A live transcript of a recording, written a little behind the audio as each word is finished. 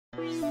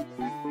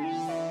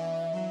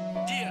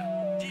Yeah,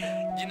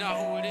 you know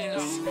who it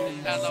is.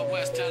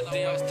 LOS to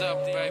the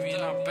DOGG, baby,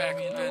 and I'm back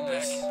in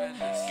business.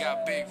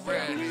 Got Big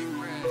Red,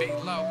 Big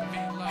Low,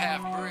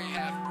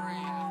 HALFBREED.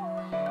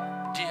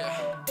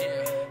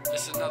 Yeah,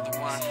 it's another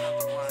one.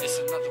 It's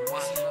another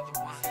one.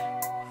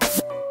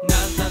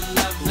 Another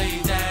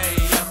lovely day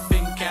up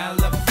in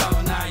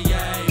California,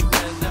 yay,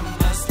 where the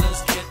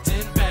hustlers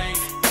getting paid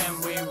and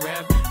we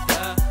rep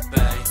the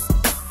bay.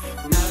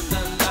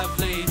 Another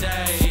lovely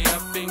day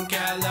up in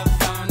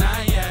California,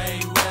 yay,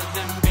 where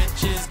them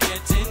bitches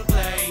getting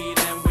played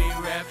and we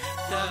rep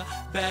the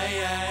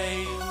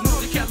bay.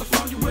 Northern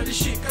California where the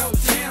shit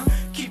goes down.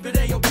 Keep it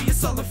AOB,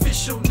 it's all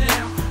official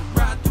now.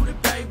 Ride through the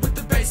bay with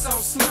the bass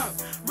on slump.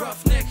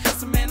 Roughneck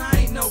hustle, man, I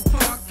ain't no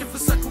punk. If a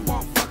sucker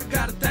won't fuck, I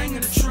got a thing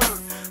in the trunk.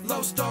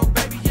 Low stove,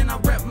 baby, and I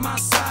rep my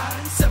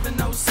side.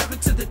 707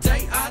 to the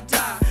day I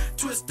die.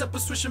 Twist up a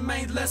swisher,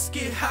 man, let's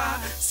get high.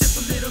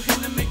 Sip a little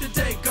hit and make the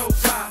day go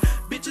by.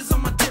 Bitches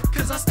on my dip,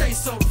 cause I stay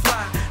so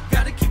fly.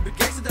 Gotta keep it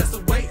gangster, that's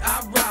the way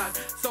I ride.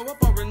 Throw up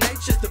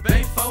RNH, just the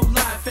bay for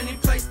life. Any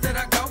place that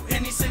I go,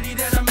 any city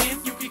that I'm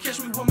in, you can catch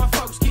me with my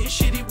folks getting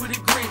shitty with a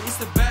grin. It's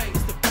the bay,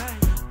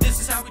 this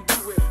is how we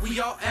do it. We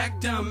all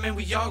act dumb and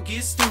we all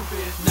get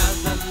stupid.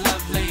 Another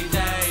lovely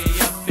day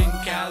up in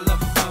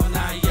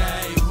California,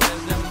 yay, where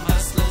them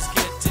hustlers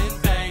getting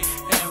paid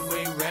and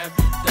we rep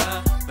the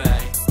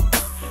bay.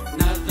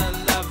 Another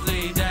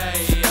lovely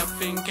day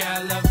up in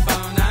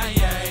California,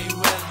 yay,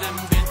 where them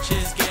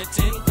bitches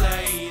getting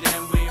played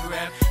and we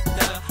rep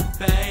the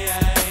bay.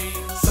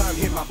 Sun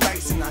hit my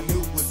face and I knew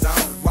it was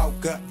on.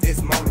 Woke up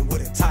this morning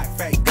with a tight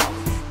fake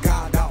going.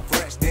 Got all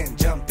fresh, then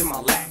jumped in my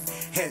lap.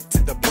 Head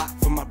to the block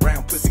for my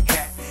brown pussy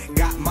cat.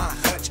 Got my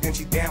hutch and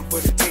she down for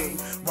the team.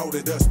 Rolled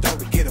it up, stove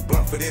to get a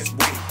blunt for this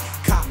week.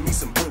 Caught me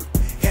some brew.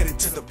 Headed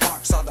to the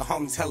park, saw the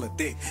homies hella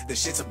thick. The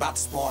shit's about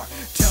to spark.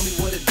 Tell me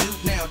what it do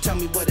now, tell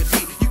me what it be.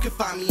 You can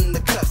find me in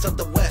the cuts of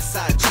the West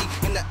Side G.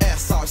 In the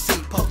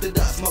SRC, posted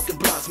up, smoking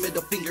blunts,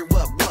 middle finger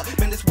up, what?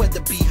 Man, this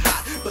weather be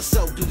hot, but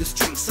so do the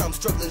streets. Some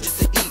struggling just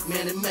to eat,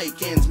 man, and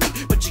make ends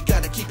meet. But you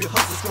gotta keep your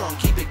hustle strong,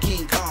 keep it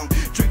King Kong.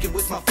 Drinking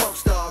with my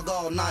folks, dog,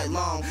 all night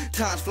long.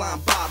 Time's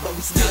flying by, but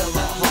we still Another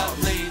on hard.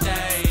 lovely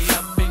day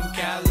up in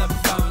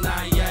California,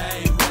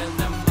 yay, where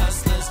them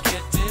hustlers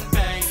getting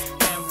paid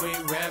and we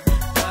rep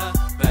the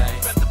bay.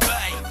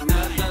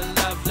 Another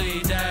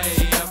lovely day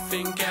up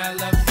in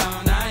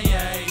California,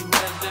 yay,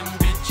 where them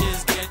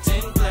bitches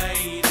getting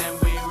played and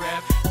we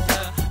rep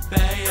the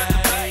bay.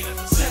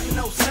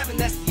 707,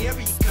 that's the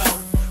area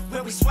code.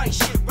 Where we swing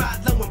shit,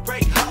 ride low and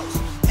break hoes.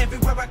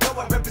 Everywhere I go,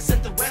 I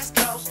represent the West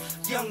Coast.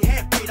 Young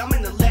HALFBREED, I'm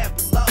in the lab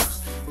with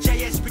Lowe's.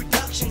 JS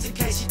Productions, in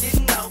case you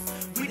didn't know.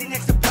 We the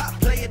next to pop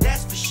player,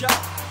 that's for sure.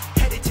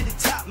 Headed to the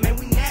top, man,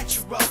 we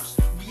naturals.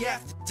 We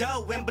after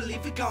dough and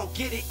believe we gon'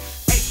 get it.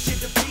 H to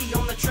the B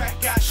on the track,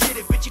 I shit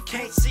it. But you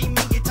can't see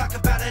me, you talk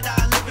about it,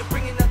 I live it.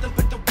 Bringing nothing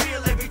but the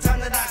real every time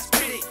that I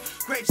spit it.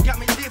 Grapes got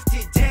me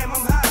lifted, damn,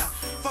 I'm high.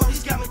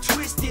 40's got me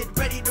twisted,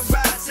 ready to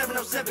ride.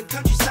 707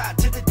 countryside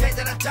to the day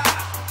that I die.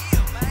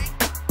 Yeah, man.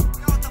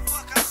 You know what the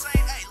fuck I'm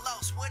saying? Hey,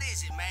 Los, what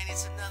is it, man?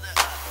 It's another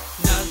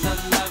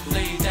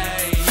lovely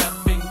day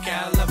up in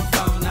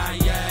California,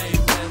 yay,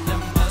 where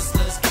them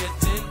hustlers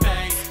getting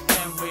paid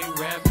and we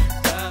rep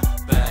the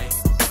bay.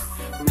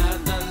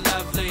 Another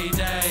lovely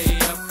day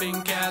up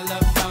in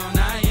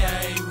California,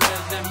 yay,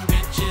 where them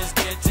bitches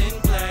getting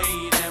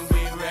played and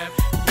we rep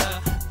the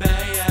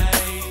bay.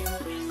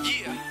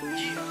 Yeah,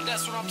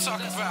 that's what I'm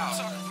talking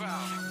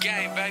about.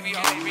 Game, baby,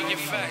 all up in your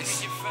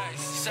face.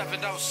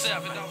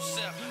 707,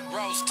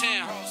 Rose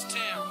Town.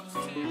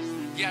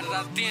 Yeah,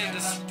 that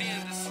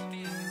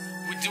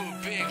we do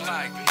it big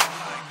like,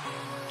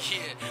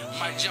 yeah,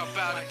 might jump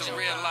out at the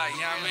red light,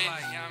 you know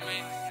what I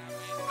mean?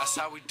 That's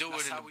how we do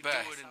it in the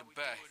back.